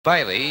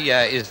Bailey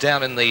is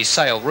down in the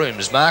sale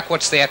rooms. Mark,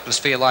 what's the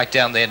atmosphere like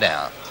down there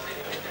now?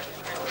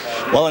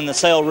 Well, in the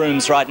sale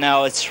rooms right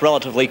now, it's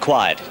relatively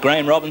quiet.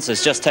 Graham Robbins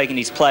has just taken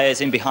his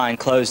players in behind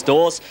closed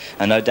doors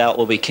and no doubt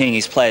will be keying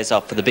his players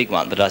up for the big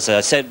one. But as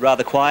I said,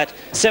 rather quiet.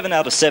 7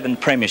 out of 7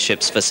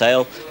 premierships for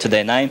sale to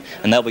their name,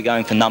 and they'll be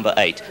going for number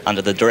 8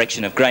 under the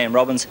direction of Graham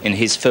Robbins in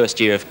his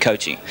first year of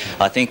coaching.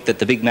 I think that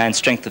the big man's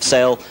strength of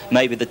sale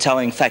may be the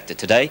telling factor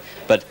today,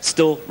 but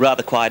still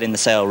rather quiet in the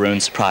sale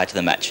rooms prior to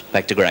the match.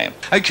 Back to Graham.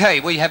 OK,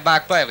 we have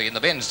Mark Bailey in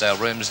the Bairnsdale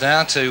rooms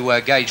now to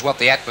gauge what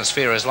the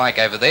atmosphere is like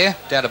over there.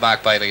 Down to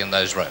Mark Bailey in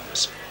those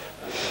rooms.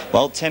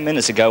 Well, 10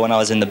 minutes ago when I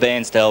was in the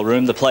Bairnsdale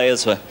room, the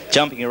players were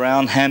jumping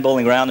around,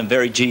 handballing around and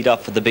very G'd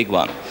up for the big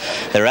one.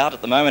 They're out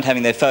at the moment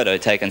having their photo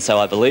taken, so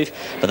I believe,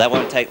 but that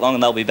won't take long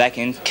and they'll be back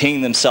in,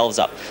 keying themselves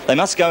up. They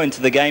must go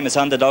into the game as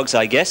underdogs,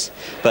 I guess,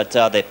 but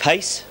their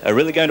pace are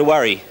really going to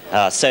worry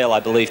Sale, I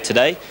believe,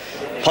 today.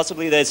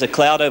 Possibly there's a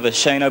cloud over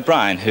Shane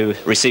O'Brien, who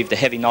received a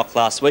heavy knock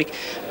last week,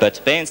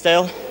 but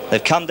Bairnsdale,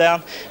 they've come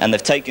down and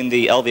they've taken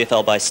the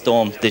LVFL by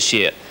storm this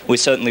year. We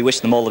certainly wish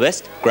them all the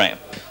best. Graham.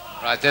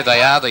 Right, there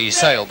they are, the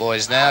Sale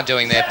boys now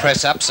doing their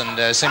press-ups,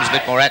 and seems a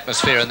bit more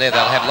atmosphere in there.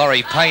 They'll have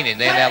Laurie Payne in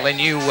there. Now, Len,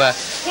 you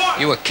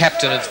were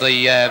captain of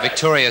the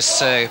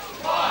victorious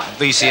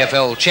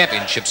VCFL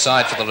Championship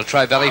side for the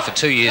Latrobe Valley for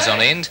 2 years on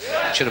end.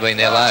 Should have been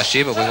there last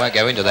year, but we won't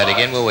go into that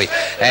again, will we?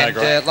 And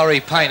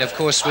Laurie Payne, of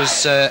course,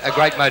 was a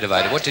great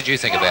motivator. What did you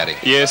think about him?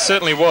 Yeah,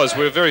 certainly was.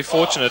 We were very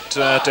fortunate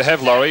to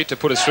have Laurie to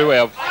put us through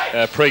our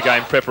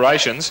pre-game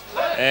preparations.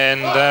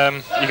 And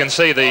you can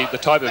see the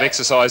type of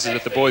exercises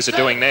that the boys are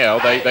doing now.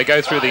 They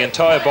go through the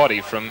entire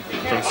body from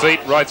feet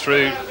right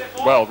through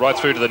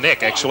to the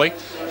neck, actually.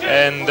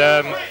 And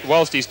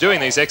whilst he's doing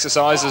these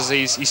exercises,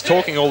 he's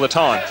talking all the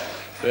time.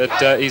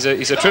 But he's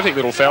a terrific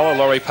little fella,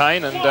 Laurie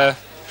Payne, and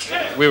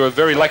we were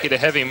very lucky to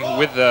have him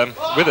with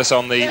us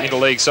on the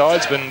interleague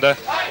sides, and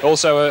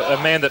also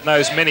a man that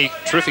knows many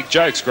terrific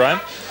jokes,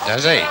 Graham.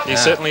 Does he? He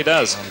certainly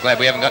does. I'm glad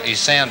we haven't got his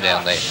sound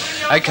down there.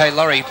 OK,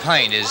 Laurie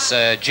Payne is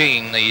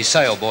geeing the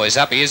Sale boys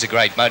up. He is a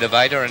great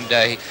motivator,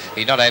 and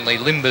he not only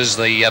limbers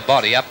the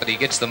body up, but he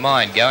gets the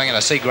mind going. And I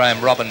see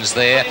Graham Robbins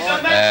there.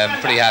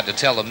 Pretty hard to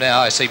tell them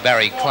now. I see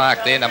Barry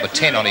Clark there, number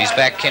 10 on his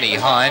back. Kenny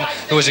Hine,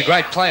 who was a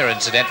great player,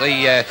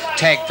 incidentally,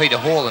 tagged Peter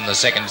Hall in the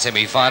second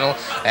semi-final.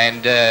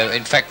 And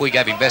in fact, we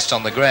gave him best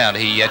on the ground.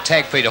 He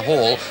tagged Peter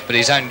Hall, but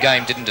his own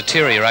game didn't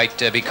deteriorate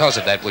because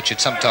of that, which it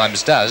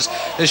sometimes does.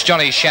 There's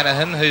Johnny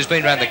Shanahan, who's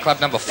been around the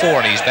club, number 4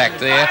 on his back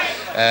there,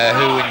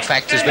 who in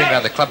fact has been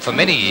around the club for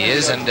many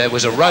years and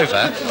was a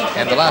rover,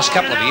 and the last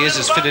couple of years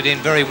has fitted in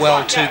very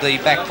well to the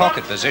back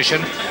pocket position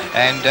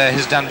and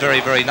has done very,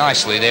 very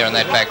nicely there in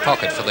that back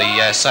pocket for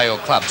the Sale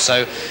club.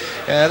 So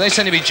they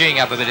seem to be geeing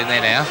up a bit in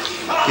there now.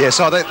 Yeah,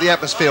 so the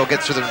atmosphere will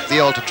get through the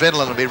old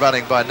adrenaline will be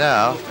running by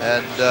now,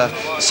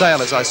 and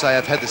Sale, as I say,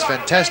 have had this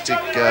fantastic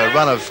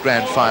run of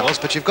grand finals,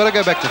 but you've got to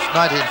go back to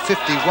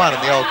 1951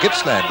 in the old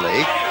Gippsland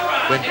League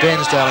when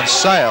Bairnsdale and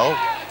Sale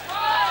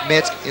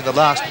met in the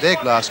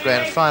last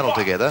grand final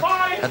together,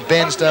 and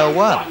Bairnsdale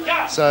won.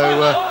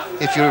 So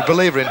if you're a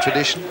believer in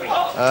tradition,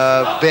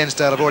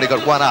 Bairnsdale have already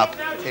got one up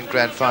in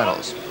grand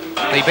finals.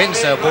 The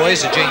Bairnsdale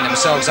boys are geeing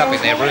themselves up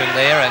in their room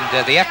there,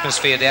 and the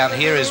atmosphere down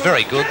here is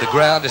very good. The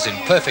ground is in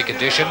perfect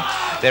condition.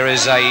 There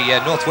is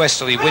a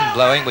northwesterly wind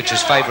blowing, which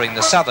is favouring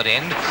the southern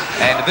end,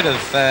 and a bit of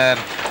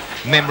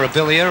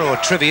memorabilia or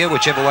trivia,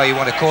 whichever way you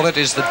want to call it,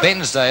 is that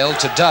Bairnsdale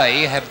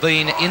today have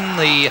been in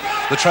the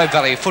Latrobe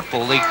Valley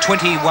Football League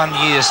 21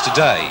 years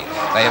today.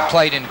 They have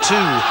played in 2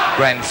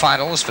 grand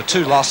finals for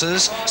 2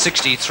 losses,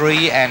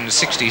 63 and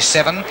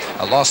 67,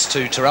 a loss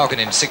to Traralgon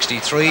in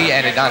 63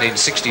 and in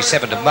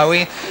 1967 to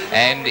Moe,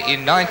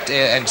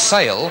 and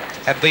Sale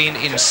have been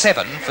in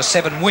 7 for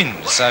 7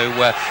 wins, so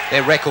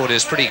their record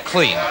is pretty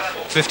clean.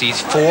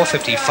 54,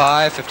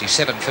 55,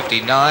 57,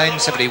 59,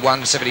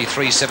 71,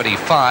 73,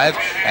 75,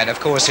 and of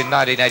course in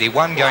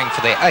 1981 going for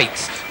their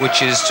 8th,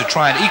 which is to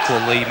try and equal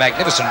the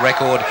magnificent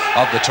record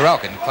of the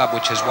Traralgon club,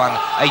 which has won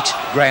 8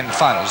 grand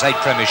finals, 8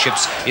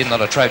 premierships in the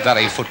Latrobe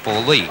Valley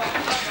Football League.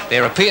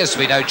 There appears to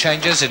be no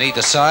changes in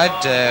either side.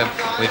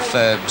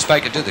 We've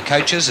spoken to the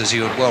coaches, as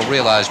you would well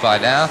realise by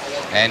now,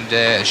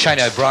 and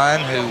Shane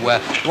O'Brien,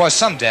 who was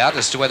some doubt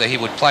as to whether he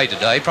would play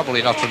today,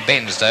 probably not from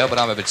Bairnsdale, but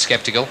I'm a bit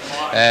sceptical.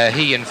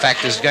 He, in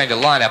fact, is going to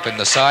line up in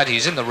the side.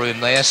 He's in the room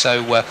there,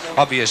 so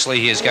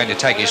obviously he is going to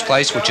take his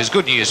place, which is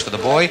good news for the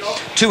boy.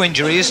 2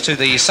 injuries to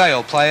the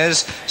Sale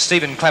players.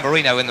 Stephen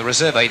Clavarino in the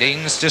reserve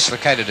 18s,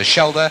 dislocated a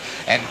shoulder,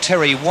 and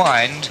Terry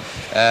Wind,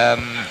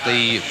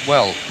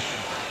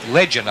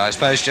 legend, I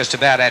suppose, just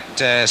about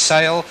at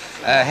Sale,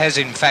 has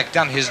in fact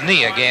done his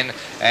knee again,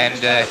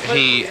 and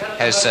he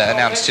has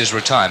announced his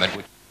retirement.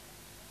 On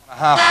a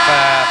half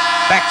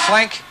back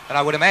flank, and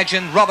I would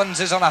imagine Robbins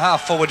is on a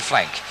half forward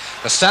flank.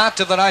 The start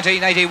of the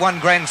 1981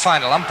 Grand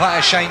Final.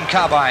 Umpire Shane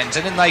Carbines,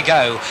 and in they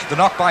go. The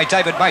knock by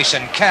David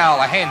Mason.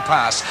 Cowell, a hand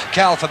pass.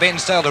 Cowell for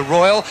Bairnsdale to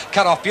Royal.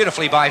 Cut off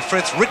beautifully by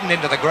Frith. Ridden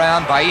into the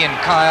ground by Ian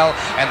Kyle.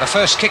 And the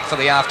first kick for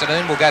the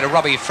afternoon will go to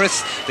Robbie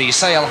Frith, the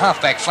Sale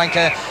halfback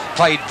flanker.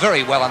 Played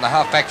very well on the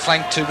halfback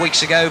flank 2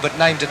 weeks ago, but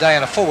named today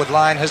on a forward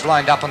line, has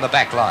lined up on the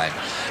back line.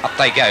 Up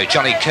they go.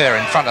 Johnny Kerr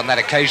in front on that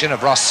occasion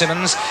of Ross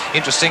Simmons.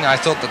 Interesting, I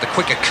thought that the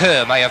quicker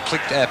Kerr may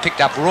have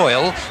picked up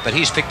Royal, but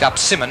he's picked up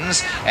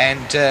Simmons.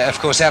 And, of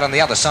course, out on the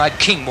other side,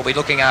 King will be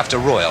looking after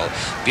Royal.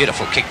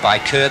 Beautiful kick by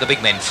Kerr. The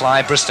big men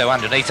fly. Bristow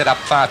underneath it, up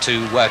far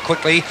too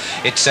quickly.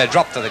 It's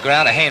dropped to the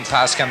ground. A hand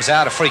pass comes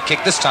out. A free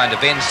kick this time to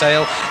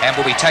Bairnsdale, and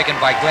will be taken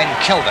by Glenn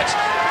Calvert.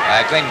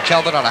 Glenn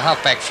Calvert on a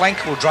halfback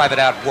flank will drive it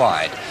out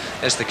wide.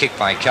 There's the kick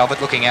by Calvert,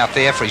 looking out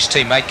there for his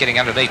teammate, getting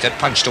underneath it,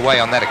 punched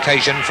away on that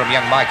occasion from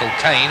young Michael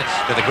Kane.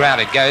 To the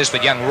ground it goes,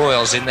 but young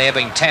Royal's in there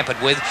being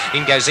tampered with.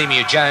 In goes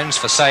Emu Jones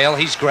for Sale.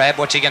 He's grabbed.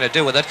 What's he going to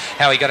do with it?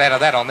 How he got out of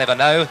that, I'll never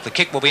know. The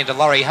kick will be into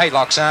Laurie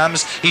Haylock's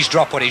arms. He's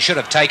dropped what he should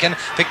have taken.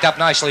 Picked up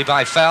nicely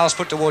by Fowles,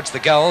 put towards the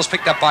goals.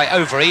 Picked up by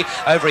Overy.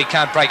 Overy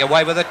can't break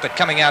away with it, but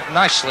coming out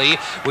nicely,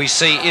 we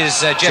see,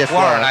 is Jeff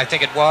Warren, I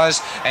think it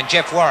was. And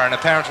Jeff Warren,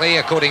 apparently,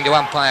 according to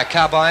umpire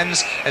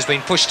Carbines, has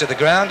been pushed to the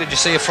ground. Did you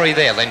see a free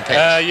there, Len Peck?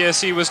 Yes,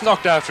 he was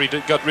knocked after he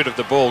got rid of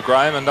the ball,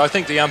 Graham, and I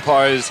think the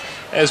umpires,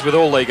 as with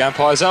all league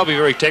umpires, they'll be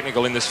very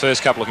technical in this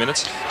first couple of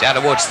minutes. Down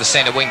towards the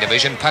centre wing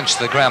division, punched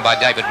to the ground by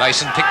David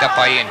Mason, picked up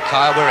by Ian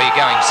Kyle. Where are you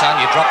going, son?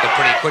 You dropped it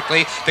pretty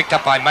quickly. Picked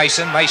up by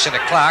Mason. Mason to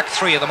Clark.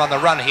 Three of them on the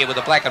run here with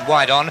the black and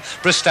white on.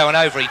 Bristow and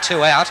Overy,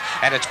 two out,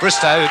 and it's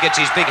Bristow who gets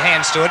his big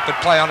hands to it, but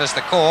play on is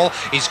the call.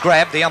 He's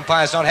grabbed. The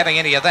umpire's not having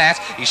any of that.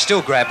 He's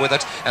still grabbed with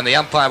it, and the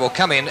umpire will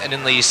come in, and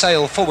in the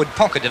Sale forward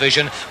pocket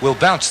division will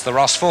bounce the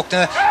Ross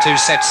Faulkner to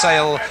set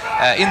Sale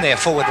in their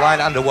forward line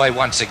underway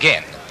once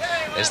again.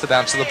 There's the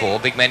bounce of the ball.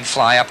 Big men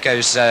fly. Up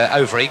goes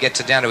Overy. Gets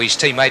it down to his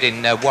teammate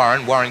in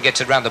Warren. Warren gets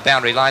it round the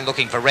boundary line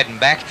looking for Redden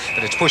back,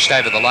 but it's pushed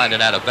over the line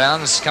and out of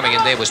bounds. Coming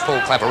in there was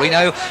Paul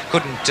Clavarino.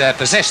 Couldn't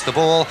possess the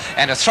ball,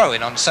 and a throw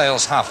in on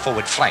Sale's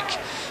half-forward flank.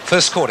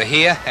 First quarter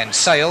here, and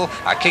Sale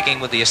are kicking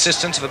with the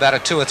assistance of about a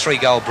 2 or 3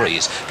 goal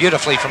breeze.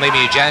 Beautifully from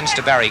Emu Jones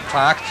to Barry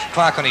Clark.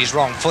 Clark on his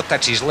wrong foot,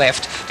 that's his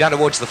left, down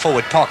towards the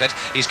forward pocket.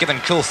 He's given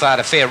Coulthard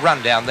a fair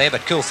run down there,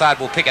 but Coulthard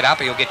will pick it up.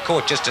 He'll get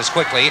caught just as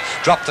quickly.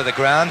 Dropped to the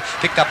ground,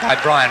 picked up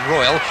by Brian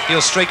Royal.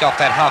 He'll streak off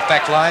that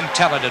half-back line.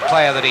 Talented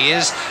player that he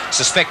is.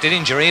 Suspected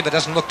injury, but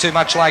doesn't look too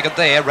much like it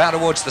there. Round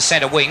towards the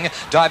centre wing.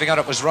 Diving on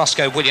it was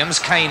Roscoe Williams.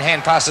 Kane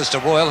hand passes to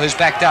Royal, who's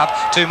backed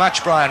up. Too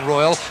much, Brian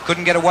Royal.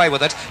 Couldn't get away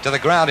with it. To the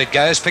ground it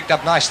goes. Picked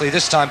up nicely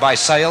this time by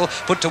Sale.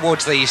 Put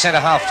towards the centre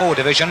half forward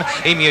division.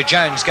 Emu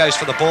Jones goes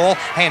for the ball.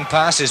 Hand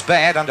pass is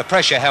bad. Under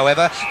pressure,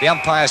 however. The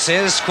umpire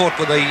says, caught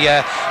with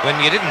the,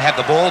 when you didn't have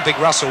the ball, big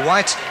Russell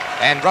White.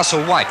 And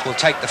Russell White will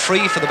take the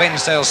free for the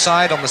Bairnsdale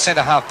side on the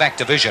centre half-back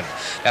division.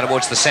 Down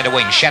towards the centre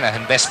wing,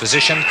 Shanahan best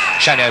position.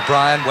 Shane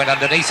O'Brien went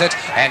underneath it,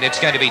 and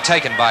it's going to be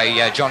taken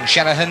by John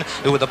Shanahan,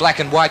 who with the black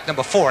and white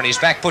number 4 on his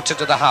back puts it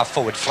to the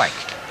half-forward flank.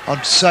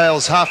 On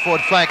Sale's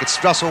half-forward flank,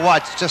 it's Russell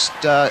White. Just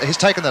he's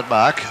taken that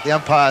mark. The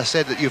umpire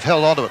said that you've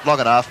held on to it long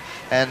enough,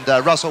 and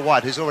Russell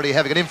White, who's already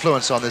having an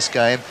influence on this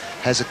game,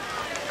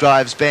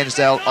 drives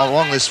Bairnsdale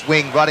along this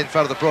wing right in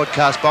front of the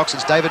broadcast box.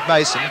 It's David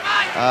Mason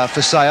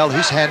for Sale.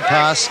 His hand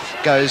pass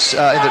goes in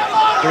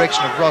the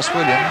direction of Ross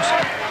Williams.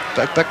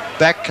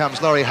 Back comes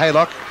Laurie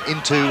Haylock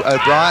into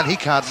O'Brien. He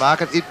can't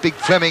mark it. Big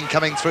Fleming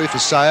coming through for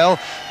Sale.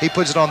 He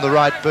puts it on the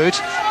right boot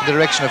in the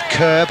direction of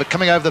Kerr, but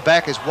coming over the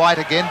back is White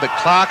again, but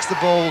Clark's the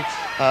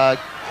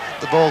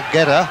ball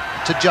getter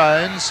to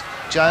Jones.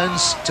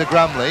 Jones to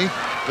Grumley,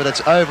 but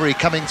it's Overy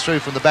coming through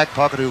from the back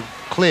pocket who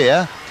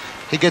clear.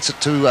 He gets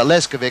it to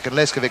Leskovic, and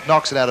Leskovic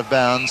knocks it out of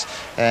bounds,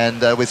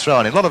 and we're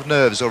throwing in. A lot of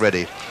nerves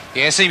already.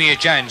 Yes, Emu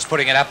Jones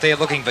putting it up there,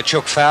 looking for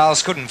Chook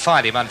Fowles. Couldn't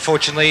find him,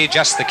 unfortunately.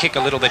 Just the kick a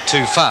little bit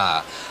too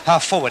far.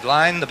 Half-forward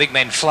line, the big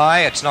men fly.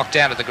 It's knocked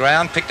down to the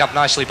ground, picked up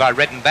nicely by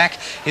Redden back.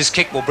 His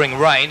kick will bring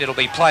rain. It'll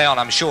be play on,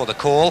 I'm sure, the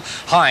call.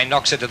 Hine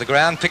knocks it to the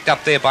ground, picked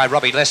up there by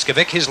Robbie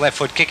Leskovic. His left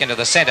foot kick into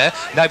the centre.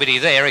 Nobody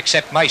there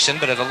except Mason,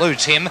 but it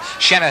eludes him.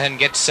 Shanahan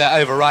gets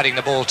overriding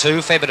the ball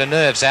too. Fair bit of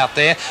nerves out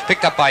there.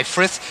 Picked up by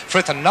Frith.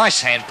 Frith, a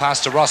nice hand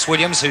pass to Ross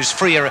Williams, who's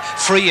free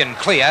and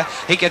clear.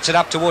 He gets it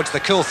up towards the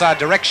Coulthard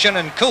direction,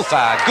 and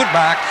Coulthard, good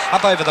mark,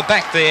 up over the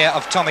back there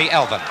of Tommy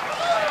Alvin.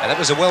 And that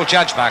was a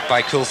well-judged mark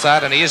by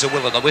Coulthard, and he is a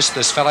will-o'-the-wisp,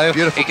 this fellow.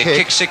 Beautiful he can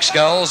kick 6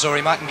 goals, or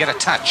he mightn't get a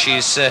touch.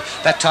 He's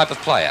that type of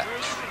player.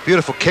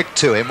 Beautiful kick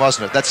to him,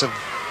 wasn't it? That's a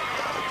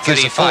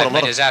 35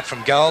 metres out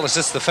from goal. Is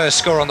this the first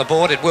score on the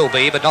board? It will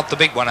be, but not the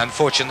big one,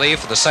 unfortunately,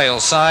 for the Sale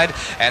side.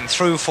 And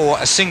through for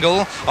a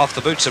single off the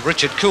boots of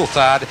Richard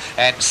Coulthard.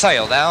 And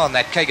Sale now on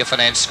that Kager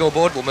Finance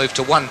scoreboard will move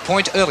to 1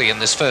 point early in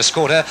this first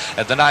quarter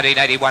of the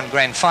 1981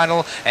 Grand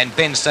Final, and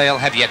Bairnsdale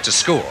have yet to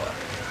score.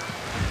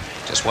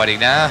 Just waiting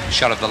now.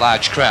 Shot of the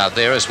large crowd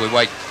there as we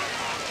wait.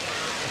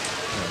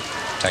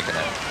 Taken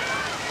out.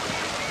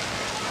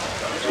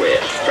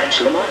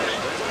 French Lamont.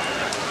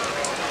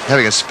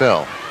 Having a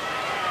spell.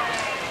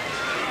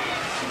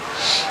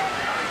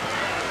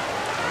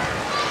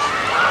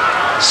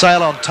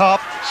 Sale on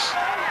top. Who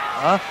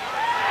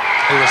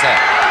was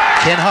that?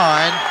 Ken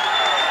Hine.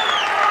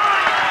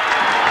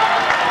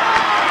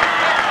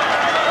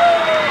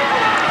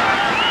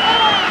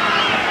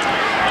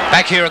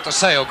 Back here at the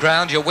Sale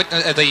ground,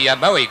 the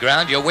Moe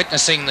ground, you're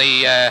witnessing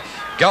the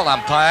goal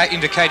umpire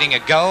indicating a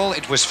goal.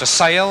 It was for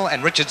Sale,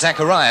 and Richard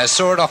Zacharias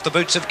saw it off the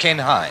boots of Ken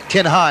Hine.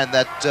 Ken Hine,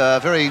 that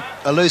very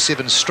elusive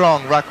and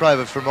strong ruck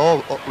rover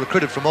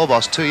recruited from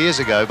Orbost 2 years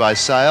ago by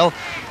Sale.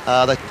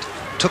 They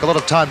took a lot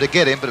of time to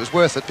get him, but it was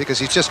worth it because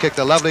he's just kicked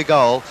a lovely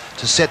goal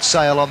to set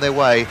Sale on their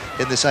way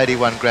in this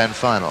 81 grand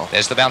final.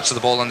 There's the bounce of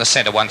the ball in the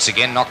centre once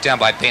again, knocked down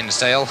by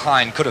Bairnsdale.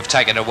 Hine could have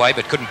taken it away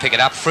but couldn't pick it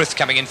up. Frith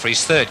coming in for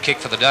his third kick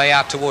for the day,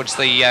 out towards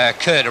the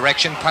Kerr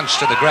direction, punched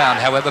to the ground,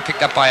 however,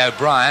 picked up by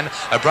O'Brien.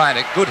 O'Brien,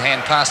 a good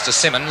hand pass to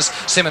Simmons.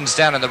 Simmons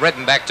down in the red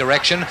and back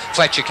direction.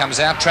 Fletcher comes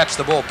out, traps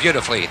the ball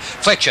beautifully.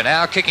 Fletcher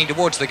now kicking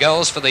towards the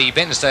goals for the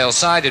Bairnsdale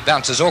side. It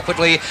bounces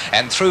awkwardly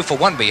and through for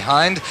one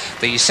behind.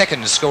 The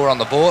second score on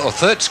the board, or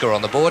third score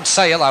on the board,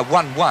 Sale are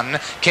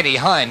 1-1. Kenny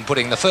Hine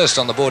putting the first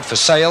on the board for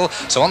Sale.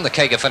 So on the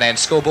Kager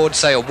Finance scoreboard,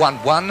 Sale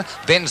 1-1,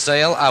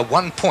 Bairnsdale are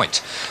 1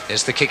 point.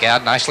 There's the kick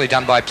out, nicely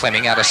done by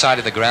Fleming, out of sight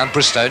of the ground.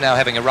 Bristow now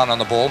having a run on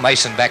the ball.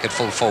 Mason back at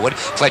full forward.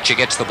 Fletcher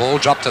gets the ball,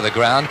 dropped to the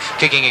ground,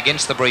 kicking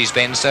against the breeze.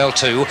 Bairnsdale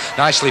 2.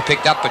 Nicely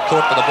picked up, but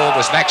caught with the ball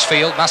was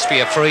Maxfield. Must be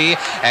a free,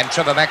 and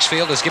Trevor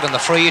Maxfield has given the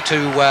free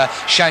to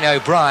Shane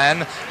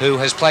O'Brien, who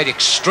has played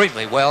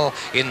extremely well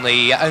in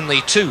the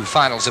only 2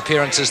 finals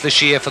appearances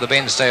this year for the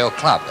Bairnsdale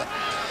club.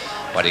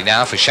 Waiting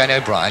now for Shane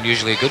O'Brien,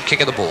 usually a good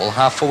kick of the ball,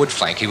 half forward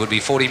flank. He would be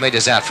 40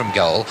 metres out from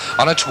goal.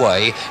 On its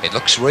way, it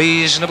looks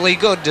reasonably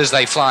good as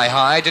they fly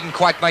high. Didn't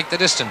quite make the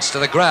distance to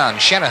the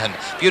ground. Shanahan,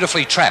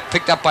 beautifully trapped,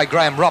 picked up by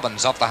Graham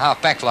Robbins off the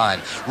half-back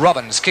line.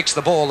 Robbins kicks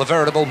the ball a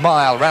veritable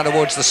mile round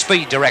towards the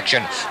Speed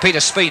direction. Peter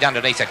Speed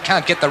underneath it,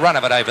 can't get the run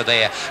of it over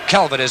there.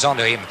 Calvert is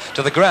onto him,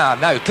 to the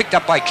ground. No, picked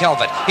up by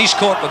Calvert. He's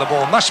caught with the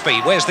ball, must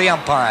be. Where's the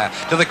umpire?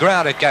 To the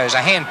ground it goes, a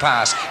hand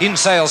pass. In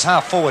Sale's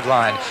half-forward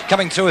line.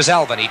 Coming through is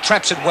Alvin, he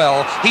traps it well.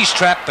 He's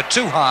trapped, but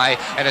too high,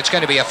 and it's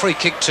going to be a free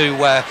kick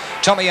to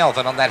Tommy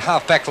Alvin on that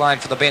half-back line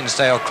for the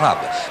Bairnsdale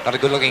club. Not a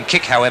good-looking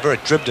kick, however.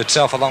 It dribbed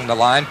itself along the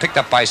line, picked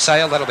up by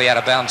Sale. That'll be out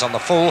of bounds on the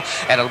full,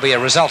 and it'll be a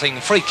resulting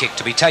free kick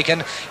to be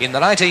taken in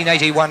the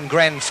 1981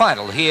 grand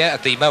final here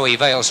at the Moe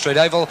Vale Street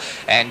Oval,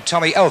 and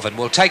Tommy Alvin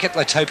will take it.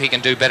 Let's hope he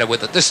can do better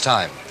with it this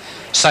time.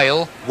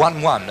 Sale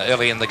 1-1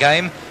 early in the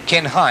game.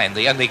 Ken Hine,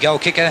 the only goal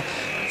kicker.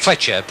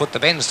 Fletcher put the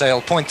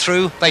Bairnsdale point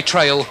through. They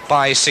trail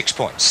by 6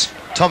 points.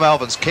 Tom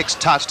Alvin's kick's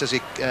touched as he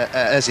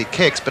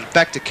kicks, but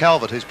back to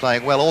Calvert, who's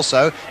playing well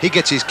also. He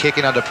gets his kick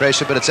in under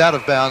pressure, but it's out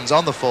of bounds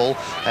on the full,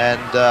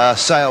 and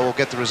Sale will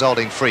get the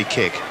resulting free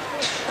kick.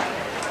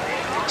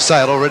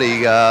 Sale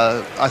already,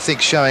 I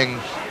think,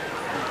 showing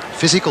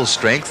physical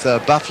strength,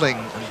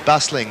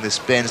 bustling this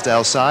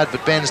Bairnsdale side,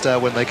 but Bairnsdale,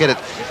 when they get it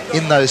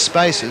in those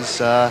spaces,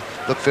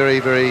 look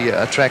very, very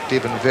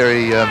attractive and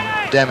very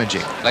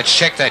damaging. Let's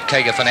check that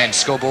Kager Finance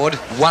scoreboard.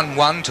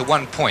 1-1 to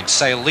 1 point.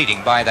 Sale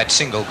leading by that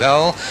single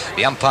goal.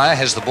 The umpire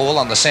has the ball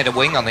on the centre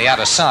wing on the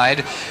outer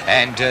side,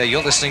 and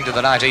you're listening to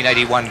the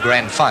 1981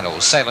 grand final.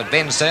 Sale at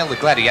Bairnsdale, the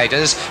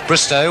Gladiators.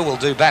 Bristow will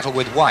do battle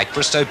with White.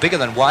 Bristow bigger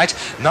than White.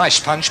 Nice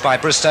punch by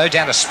Bristow,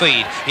 down to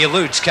Speed. He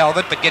eludes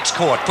Calvert, but gets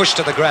caught. Pushed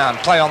to the ground.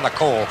 Play on the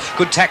call.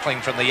 Good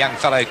tackling from the young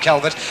fellow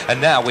Calvert, and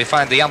now we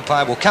find the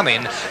umpire will come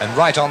in, and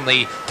right on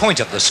the point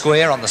of the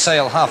square on the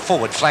Sale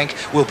half-forward flank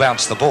will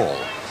bounce the ball.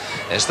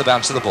 There's the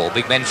bounce of the ball.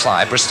 Big men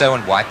fly. Bristow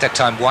and White. That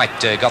time White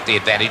got the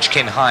advantage.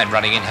 Ken Hine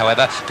running in,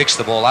 however, picks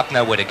the ball up.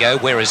 Nowhere to go.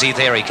 Where is he?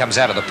 There he comes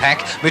out of the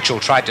pack. Mitchell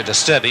tried to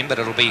disturb him, but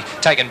it'll be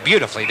taken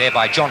beautifully there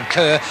by John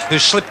Kerr, who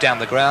slipped down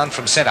the ground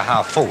from centre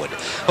half forward.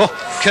 Oh,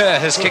 Kerr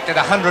has kicked it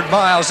 100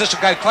 miles. This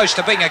will go close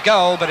to being a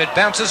goal, but it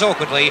bounces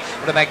awkwardly.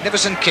 What a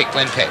magnificent kick,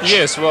 Glenn Petch.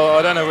 Yes, well,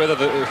 I don't know whether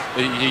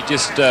he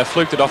just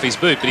fluked it off his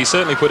boot, but he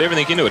certainly put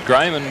everything into it,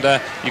 Graham, and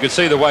you could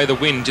see the way the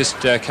wind just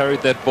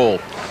carried that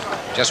ball.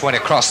 Just went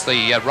across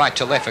the right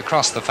to left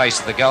across the face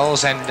of the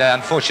goals, and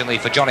unfortunately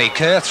for Johnny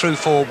Kerr, through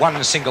for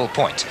one single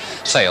point.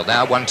 Sale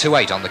now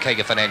 1-8 on the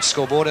Kager Finance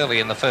scoreboard. Early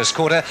in the first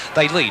quarter,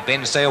 they lead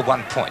Bairnsdale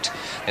 1 point.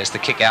 There's the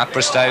kick out.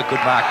 Bristow, good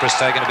mark.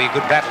 Bristow going to be a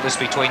good battle this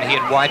between he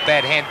and White.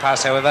 Bad hand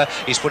pass, however.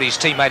 He's put his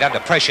teammate under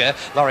pressure.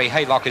 Laurie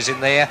Haylock is in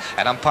there,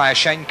 and umpire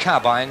Shane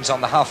Carbines on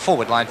the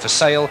half-forward line for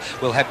Sale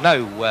will have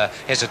no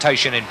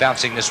hesitation in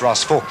bouncing this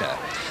Ross Faulkner.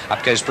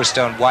 Up goes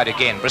Bristow and White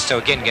again. Bristow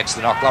again gets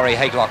the knock. Laurie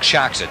Haylock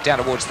sharks it. Down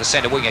towards the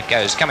centre wing it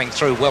goes. Coming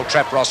through,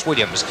 well-trapped Ross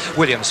Williams.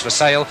 Williams for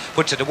Sale.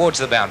 Puts it towards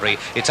the boundary.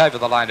 It's over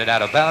the line and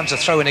out of bounds. A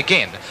throw-in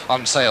again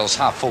on Sale's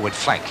half-forward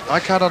flank. I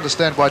can't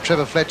understand why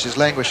Trevor Fletcher's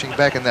languishing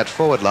back in that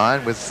forward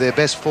line with their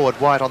best forward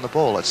White on the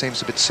ball. It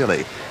seems a bit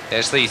silly.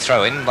 There's the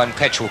throw-in. One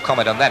Petch will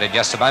comment on that in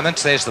just a moment.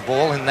 There's the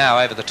ball, and now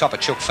over the top of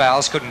Chook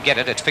Fowles. Couldn't get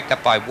it. It's picked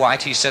up by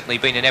White. He's certainly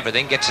been in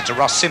everything. Gets it to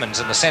Ross Simmons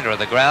in the centre of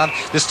the ground.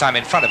 This time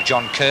in front of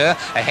John Kerr.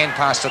 A hand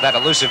pass to that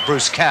elusive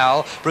Bruce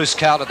Cowell. Bruce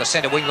Cowell to the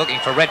centre wing looking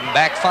for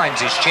Reddenback.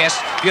 Finds his chest.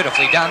 chest.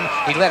 Beautifully done.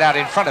 He let out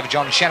in front of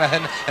John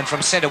Shanahan, and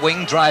from centre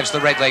wing drives the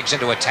Redlegs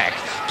into attack.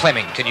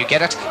 Plemming, can you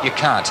get it? You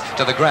can't.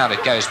 To the ground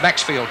it goes.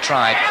 Maxfield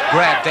tried.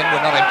 Grab, then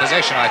we're not in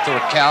possession, I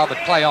thought, Cal, but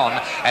play on.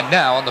 And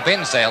now on the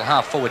Bairnsdale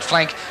half-forward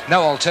flank,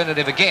 no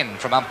alternative again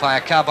from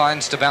umpire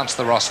Carbines to bounce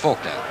the Ross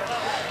Faulkner.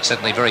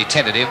 Certainly very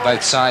tentative,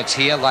 both sides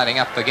here, lining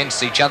up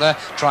against each other,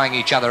 trying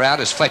each other out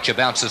as Fletcher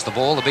bounces the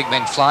ball. The big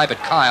men fly, but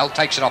Kyle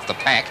takes it off the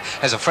pack,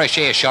 has a fresh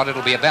air shot.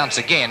 It'll be a bounce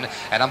again,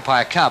 and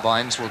umpire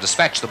Carbines will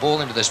dispatch the ball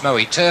into this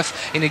Moe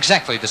turf in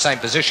exactly the same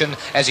position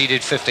as he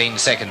did 15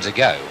 seconds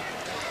ago.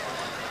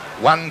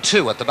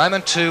 1-2 at the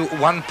moment to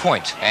 1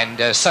 point,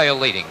 and Sale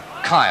leading.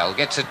 Kyle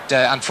gets it,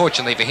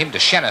 unfortunately for him, to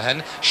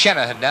Shanahan.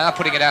 Shanahan now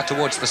putting it out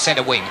towards the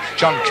centre wing.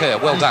 John Kerr,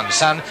 well done,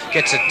 son.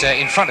 Gets it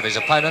in front of his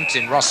opponent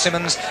in Ross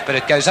Simmons, but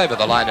it goes over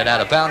the line and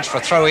out of bounds for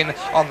a throw-in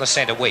on the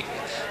centre wing.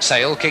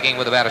 Sale kicking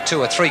with about a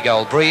 2 or 3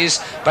 goal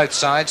breeze. Both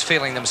sides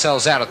feeling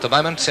themselves out at the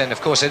moment, and of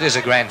course it is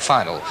a grand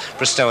final.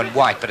 Bristow and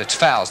White, but it's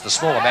Fowles, the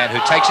smaller man, who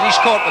takes it. He's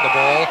caught with the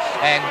ball,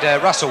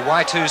 and Russell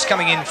White, who's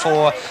coming in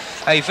for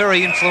a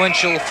very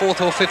influential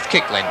 4th or 5th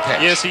kick, Len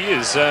Patch. Yes, he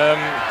is.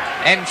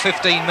 And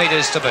 15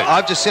 metres to boot.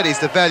 I've just said he's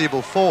the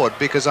valuable forward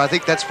because I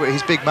think that's where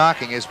his big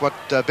marking is what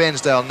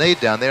Bairnsdale need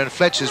down there, and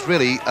Fletcher's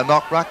really a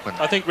knock ruckman.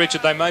 I think,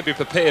 Richard, they may be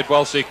prepared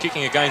whilst they're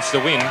kicking against the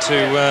wind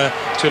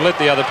to let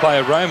the other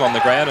player roam on the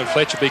ground and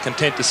Fletcher be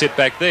content to sit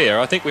back there.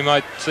 I think we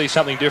might see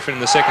something different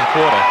in the second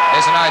quarter.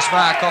 There's a nice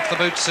mark off the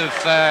boots of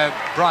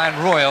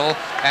Brian Royal,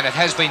 and it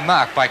has been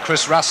marked by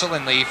Chris Russell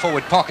in the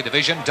forward pocket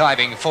division,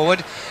 diving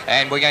forward,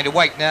 and we're going to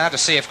wait now to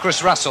see if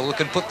Chris Russell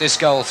can put this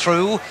goal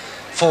through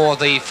for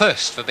the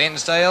first for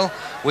Bairnsdale,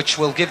 which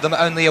will give them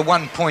only a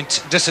 1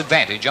 point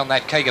disadvantage on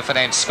that Kager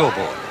Finance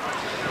scoreboard.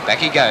 Back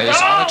he goes,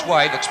 on its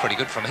way, looks pretty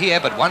good from here,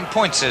 but 1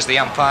 point, says the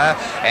umpire,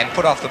 and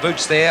put off the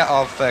boots there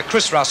of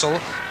Chris Russell,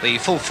 the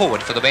full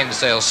forward for the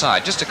Bairnsdale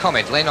side. Just a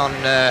comment, Len, on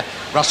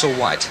Russell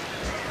White.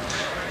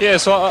 Yeah,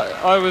 so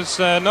I was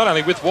not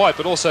only with White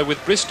but also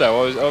with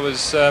Bristow. I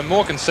was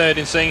more concerned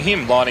in seeing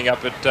him lining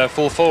up at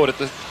full forward at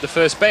the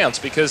first bounce,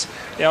 because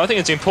I think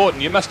it's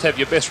important. You must have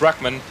your best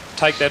ruckman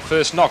take that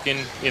first knock in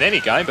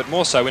any game, but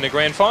more so in a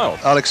grand final.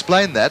 I'll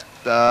explain that.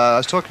 I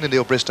was talking to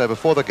Neil Bristow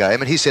before the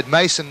game, and he said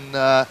Mason,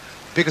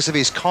 because of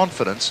his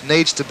confidence,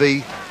 needs to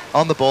be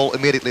on the ball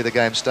immediately the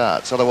game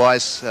starts.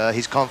 Otherwise,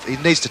 he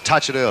needs to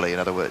touch it early, in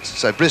other words.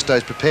 So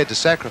Bristow's prepared to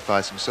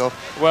sacrifice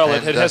himself. Well,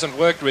 it hasn't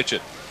worked,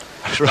 Richard.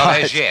 Right. Not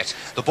as yet.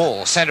 The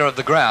ball, centre of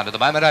the ground at the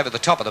moment, over the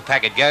top of the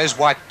pack it goes.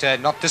 White,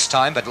 not this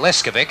time, but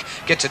Leskovic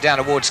gets it down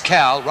towards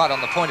Cowell, right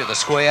on the point of the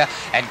square,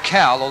 and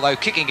Cowell, although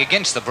kicking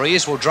against the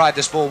breeze, will drive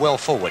this ball well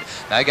forward.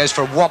 Now he goes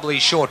for a wobbly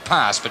short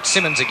pass, but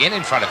Simmons again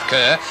in front of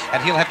Kerr,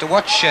 and he'll have to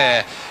watch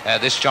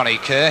this Johnny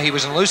Kerr. He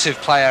was an elusive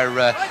player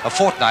a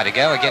fortnight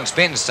ago against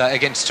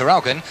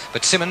Terralkin,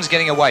 but Simmons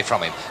getting away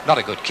from him. Not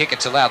a good kick.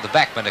 It's allowed the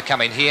backman to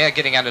come in here.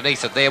 Getting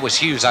underneath it there was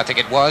Hughes, I think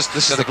it was.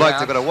 This is the bloke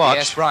they've got to watch.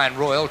 Yes, Brian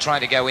Royal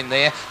trying to go in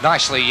there.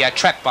 Nicely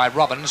trapped by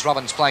Robbins.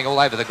 Robbins playing all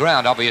over the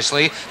ground,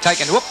 obviously.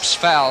 Taken, whoops,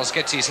 Fowles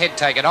gets his head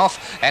taken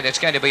off, and it's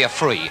going to be a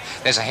free.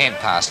 There's a hand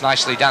pass.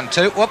 Nicely done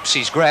too. Whoops,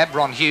 he's grabbed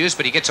Ron Hughes,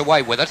 but he gets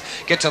away with it.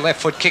 Gets a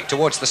left foot kick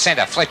towards the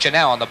centre. Fletcher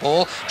now on the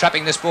ball.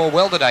 Trapping this ball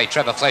well today,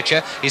 Trevor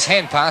Fletcher. His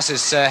hand pass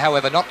is,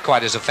 however, not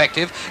quite as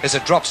effective as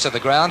it drops to the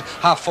ground.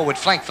 Half forward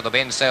flank for the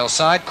Bairnsdale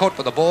side. Caught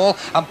with the ball.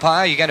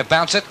 Umpire, you're going to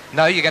bounce it?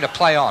 No, you're going to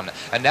play on.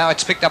 And now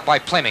it's picked up by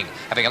Plemming,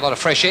 having a lot of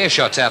fresh air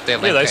shots out there.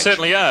 Yeah, they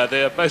certainly are.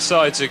 Both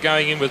sides are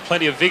going in with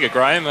plenty of vigour,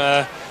 Graham,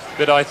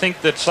 but I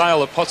think that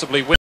Sale are possibly